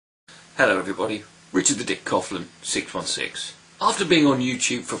Hello everybody, Richard the Dick Coughlan, 616. After being on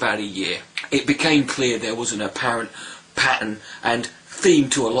YouTube for about a year, it became clear there was an apparent pattern and theme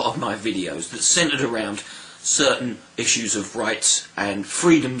to a lot of my videos that centred around certain issues of rights and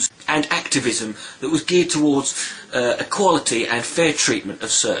freedoms and activism that was geared towards equality and fair treatment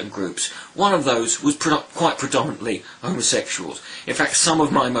of certain groups. One of those was quite predominantly homosexuals. In fact, some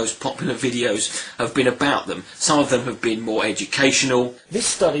of my most popular videos have been about them. Some of them have been more educational. This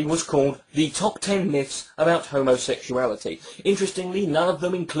study was called The Top 10 Myths About Homosexuality. Interestingly, none of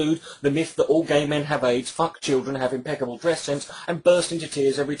them include the myth that all gay men have AIDS, fuck children, have impeccable dress sense, and burst into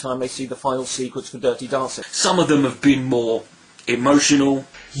tears every time they see the final sequence for Dirty Dancing. Some of them have been more emotional.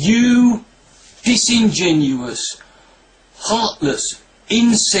 You disingenuous, heartless,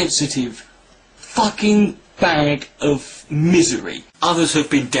 insensitive, fucking bag of misery. Others have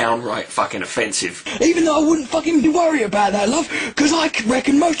been downright fucking offensive. Even though I wouldn't fucking worry about that, love, because I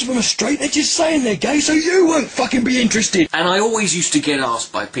reckon most of them are straight, they're just saying they're gay, so you won't fucking be interested. And I always used to get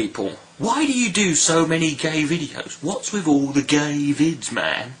asked by people, why do you do so many gay videos? What's with all the gay vids,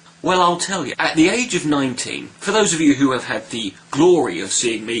 man? Well, I'll tell you. At the age of 19, for those of you who have had the glory of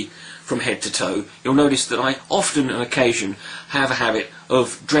seeing me from head to toe, you'll notice that I often on occasion have a habit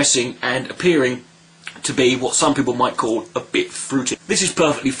of dressing and appearing to be what some people might call a bit fruity. This is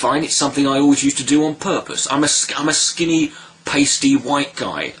perfectly fine. It's something I always used to do on purpose. I'm a skinny, pasty white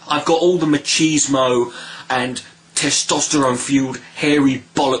guy. I've got all the machismo and testosterone-fueled, hairy,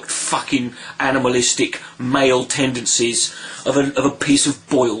 bollocked, fucking animalistic male tendencies of a piece of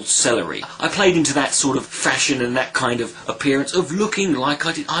boiled celery. I played into that sort of fashion and that kind of appearance of looking like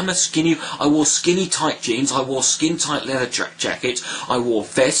I did. I wore skinny tight jeans, I wore skin tight leather jackets, I wore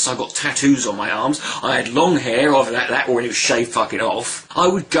vests, I got tattoos on my arms, I had long hair, either that or when it was shaved fucking off. I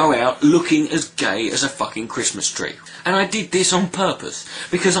would go out looking as gay as a fucking Christmas tree. And I did this on purpose,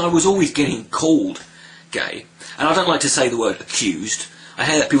 because I was always getting called gay. And I don't like to say the word accused. I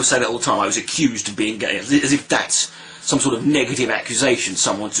hear that people say that all the time. I was accused of being gay, as if that's some sort of negative accusation.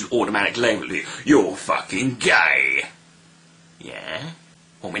 Someone should automatically label you. You're fucking gay. Yeah?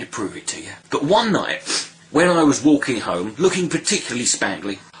 Want me to prove it to you? But one night, when I was walking home, looking particularly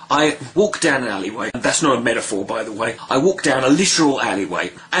spangly, I walked down an alleyway. That's not a metaphor, by the way. I walked down a literal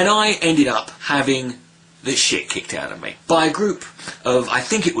alleyway, and I ended up having the shit kicked out of me by a group of, I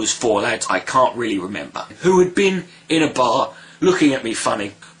think it was 4 lads, I can't really remember, who had been in a bar looking at me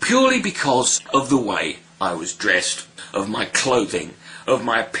funny purely because of the way I was dressed, of my clothing, of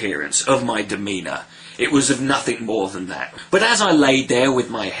my appearance, of my demeanour. It was of nothing more than that. But as I laid there with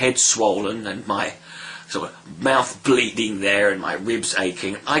my head swollen and my sort of mouth bleeding there and my ribs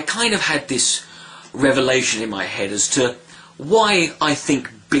aching, I kind of had this revelation in my head as to why I think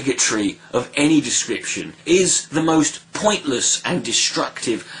bigotry of any description is the most pointless and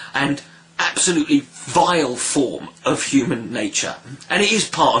destructive and absolutely vile form of human nature. And it is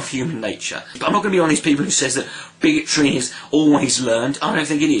part of human nature. But I'm not going to be one of these people who says that bigotry is always learned. I don't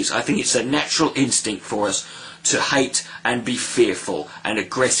think it is. I think it's a natural instinct for us to hate and be fearful and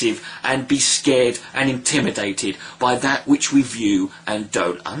aggressive and be scared and intimidated by that which we view and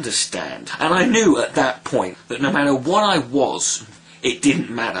don't understand. And I knew at that point that no matter what I was, it didn't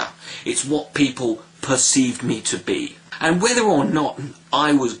matter. It's what people perceived me to be. And whether or not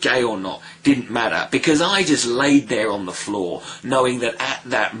I was gay or not didn't matter, because I just laid there on the floor knowing that at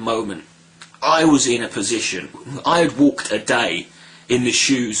that moment I was in a position. I had walked a day in the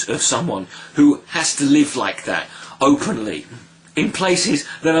shoes of someone who has to live like that openly in places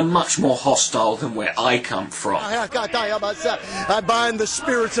that are much more hostile than where I come from. I bind the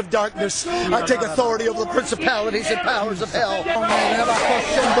spirits of darkness. I take authority over the principalities and powers of hell. I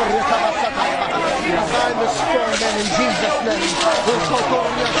bind the strong men in Jesus' name.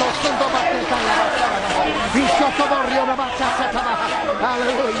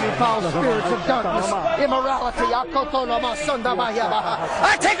 Hallelujah, you foul spirits of darkness, immorality.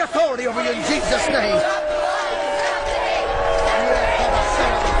 I take authority over you in Jesus' name.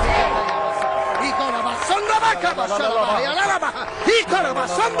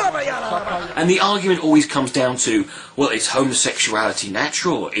 And the argument always comes down to, well, is homosexuality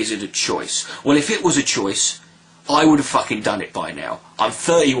natural or is it a choice? Well, if it was a choice, I would have fucking done it by now. I'm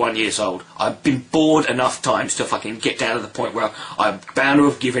 31 years old. I've been bored enough times to fucking get down to the point where I'm bound to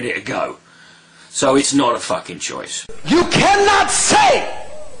have given it a go. So it's not a fucking choice. You cannot say,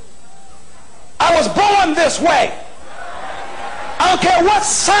 I was born this way. I don't care what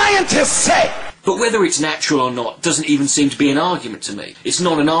scientists say. But whether it's natural or not doesn't even seem to be an argument to me. It's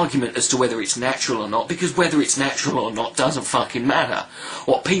not an argument as to whether it's natural or not, because whether it's natural or not doesn't fucking matter.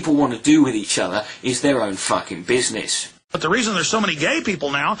 What people want to do with each other is their own fucking business. But the reason there's so many gay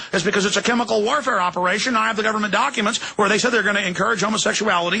people now is because it's a chemical warfare operation. I have the government documents where they said they're going to encourage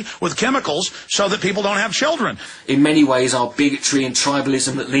homosexuality with chemicals so that people don't have children. In many ways, our bigotry and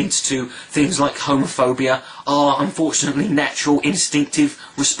tribalism that leads to things like homophobia are unfortunately natural, instinctive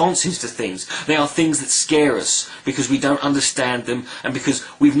responses to things. They are things that scare us because we don't understand them and because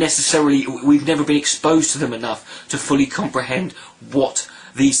we've never been exposed to them enough to fully comprehend what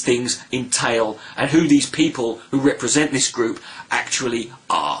these things entail and who these people who represent this group actually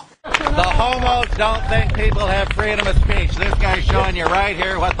are. The homos don't think people have freedom of speech. This guy's showing you right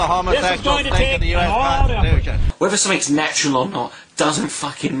here what the homosexuals think of the U.S. Constitution. Whether something's natural or not doesn't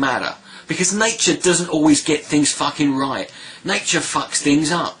fucking matter. Because nature doesn't always get things fucking right. Nature fucks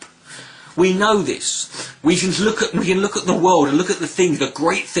things up. We know this. We can look at the world and look at the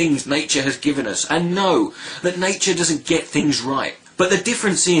great things nature has given us and know that nature doesn't get things right. But the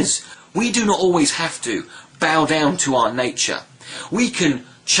difference is, we do not always have to bow down to our nature. We can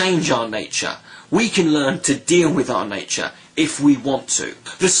change our nature. We can learn to deal with our nature if we want to.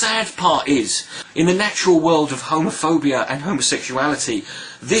 The sad part is, in the natural world of homophobia and homosexuality,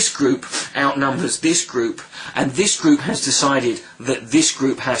 this group outnumbers this group, and this group has decided that this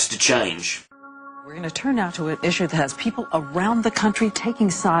group has to change. We're going to turn now to an issue that has people around the country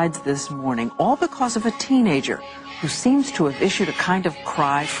taking sides this morning, all because of a teenager who seems to have issued a kind of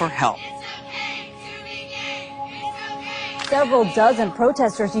cry for help. Several dozen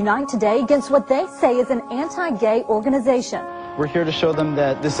protesters unite today against what they say is an anti-gay organization. We're here to show them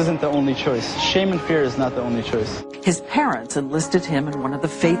that this isn't the only choice. Shame and fear is not the only choice. His parents enlisted him in one of the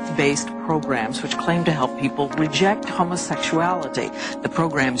faith-based programs which claim to help people reject homosexuality. The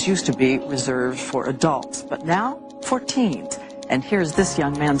programs used to be reserved for adults, but now for teens. And here's this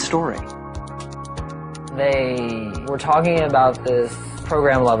young man's story. They were talking about this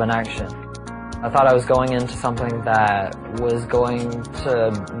program, Love in Action. I thought I was going into something that was going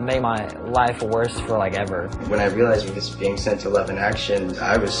to make my life worse for like ever. When I realized we was being sent to Love in Action,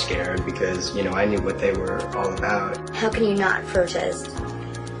 I was scared because, you know, I knew what they were all about. How can you not protest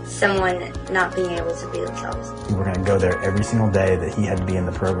someone not being able to be themselves? We're going to go there every single day that he had to be in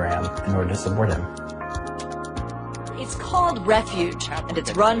the program in order to support him. It's called Refuge, and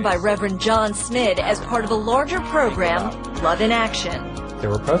it's run by Reverend John Smid as part of a larger program, Love in Action. There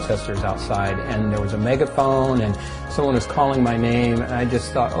were protesters outside, and there was a megaphone, and someone was calling my name, and I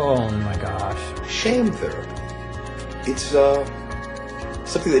just thought, oh my gosh. Shame therapy. It's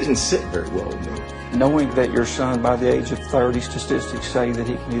something that didn't sit very well with me. Knowing that your son, by the age of 30, statistics say that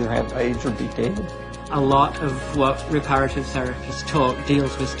he can either have AIDS or be dead. A lot of what reparative therapists talk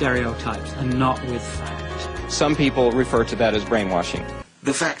deals with stereotypes and not with fact. Some people refer to that as brainwashing.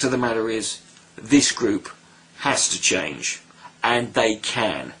 The fact of the matter is, this group has to change. And they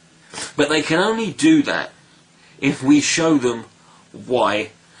can. But they can only do that if we show them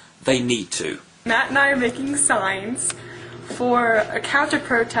why they need to. Matt and I are making signs for a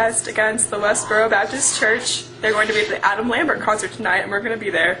counter-protest against the Westboro Baptist Church. They're going to be at the Adam Lambert concert tonight, and we're going to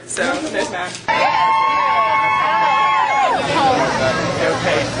be there. So, there's Matt.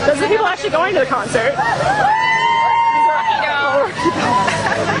 Those are people actually going to the concert.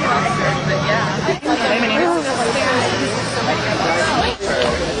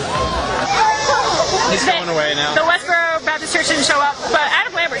 He's going away now. The Westboro Baptist Church didn't show up, but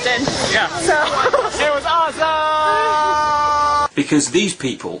Adam Lambert did. Yeah. So, it was awesome! Because these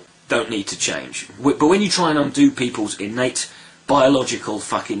people don't need to change. But when you try and undo people's innate biological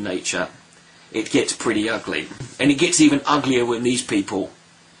fucking nature, it gets pretty ugly. And it gets even uglier when these people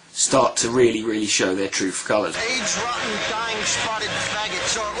start to really show their true colours. AIDS-rotten, dying, spotted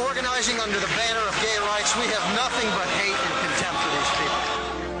faggots are organizing under the banner of gay rights. We have nothing but hate and contempt for these people.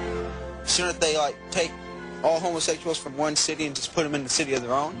 Sooner if they take all homosexuals from one city and just put them in the city of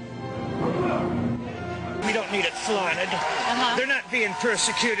their own. We don't need it flaunted. They're not being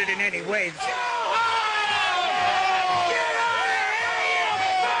persecuted in any way.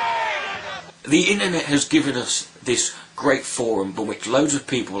 The internet has given us this great forum from which loads of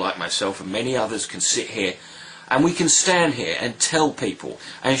people like myself and many others can sit here and we can stand here and tell people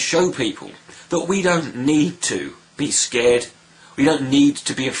and show people that we don't need to be scared. We don't need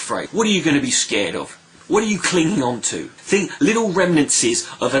to be afraid. What are you going to be scared of? What are you clinging on to? Think little remnants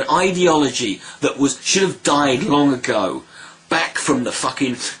of an ideology that should have died long ago, back from the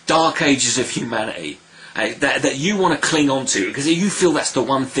fucking dark ages of humanity, that you want to cling on to because you feel that's the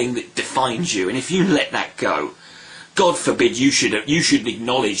one thing that defines you. And if you let that go, God forbid you should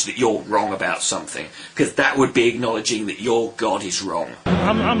acknowledge that you're wrong about something, because that would be acknowledging that your God is wrong.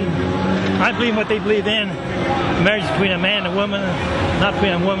 I believe what they believe in. Marriage between a man and a woman, not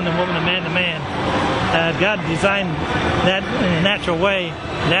between a woman and a man to man. God designed that in a natural way,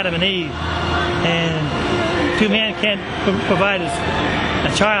 Adam and Eve, and two men can't provide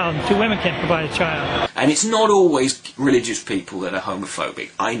a child, and two women can't provide a child. And it's not always religious people that are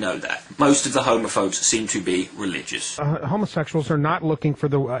homophobic. I know that. Most of the homophobes seem to be religious. Homosexuals are not looking for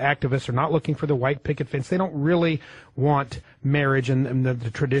the activists, are not looking for the white picket fence. They don't really want marriage in the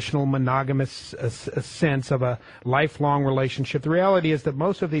traditional monogamous sense of a lifelong relationship. The reality is that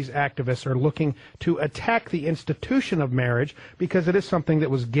most of these activists are looking to attack the institution of marriage because it is something that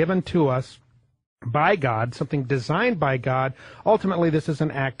was given to us by God, something designed by God. Ultimately, this is an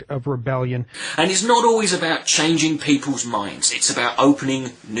act of rebellion. And it's not always about changing people's minds. It's about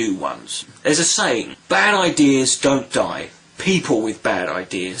opening new ones. There's a saying, bad ideas don't die. People with bad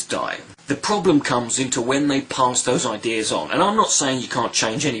ideas die. The problem comes into when they pass those ideas on. And I'm not saying you can't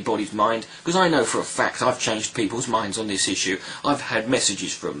change anybody's mind, because I know for a fact I've changed people's minds on this issue. I've had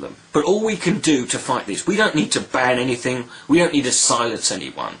messages from them. But all we can do to fight this, we don't need to ban anything. We don't need to silence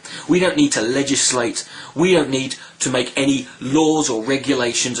anyone. We don't need to legislate. We don't need to make any laws or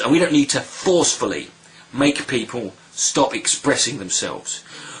regulations. And we don't need to forcefully make people stop expressing themselves.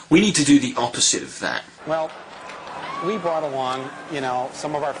 We need to do the opposite of that. Well, we brought along,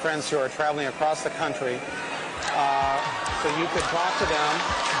 some of our friends who are traveling across the country, so you could talk to them.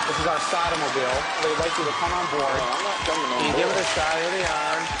 This is our sodomobile. We'd like you to come on board. No, I'm not coming on board. Give it a shot. Here they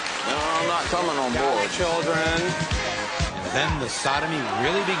are. No, I'm not coming on board. Children. And then the sodomy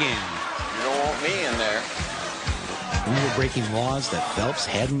really began. You don't want me in there. We were breaking laws that Phelps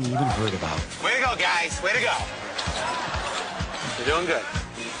hadn't even heard about. Way to go, guys. Way to go. You're doing good.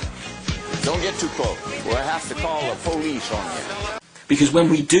 Don't get too close, or I have to call the police on you. Because when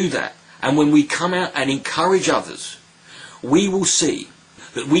we do that, and when we come out and encourage others, we will see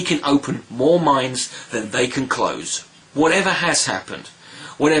that we can open more minds than they can close. Whatever has happened,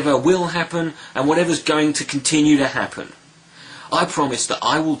 whatever will happen, and whatever's going to continue to happen, I promise that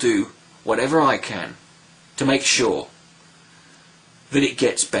I will do whatever I can to make sure that it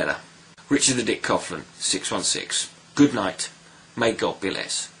gets better. Richard the Dick Coughlan, 616. Good night. May God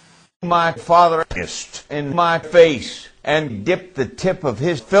bless. My father kissed in my face and dipped the tip of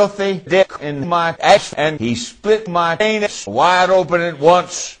his filthy dick in my ass, and he split my anus wide open at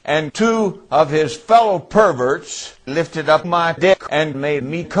once, and two of his fellow perverts lifted up my dick and made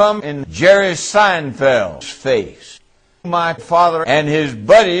me come in Jerry Seinfeld's face. My father and his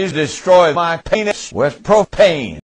buddies destroyed my penis with propane.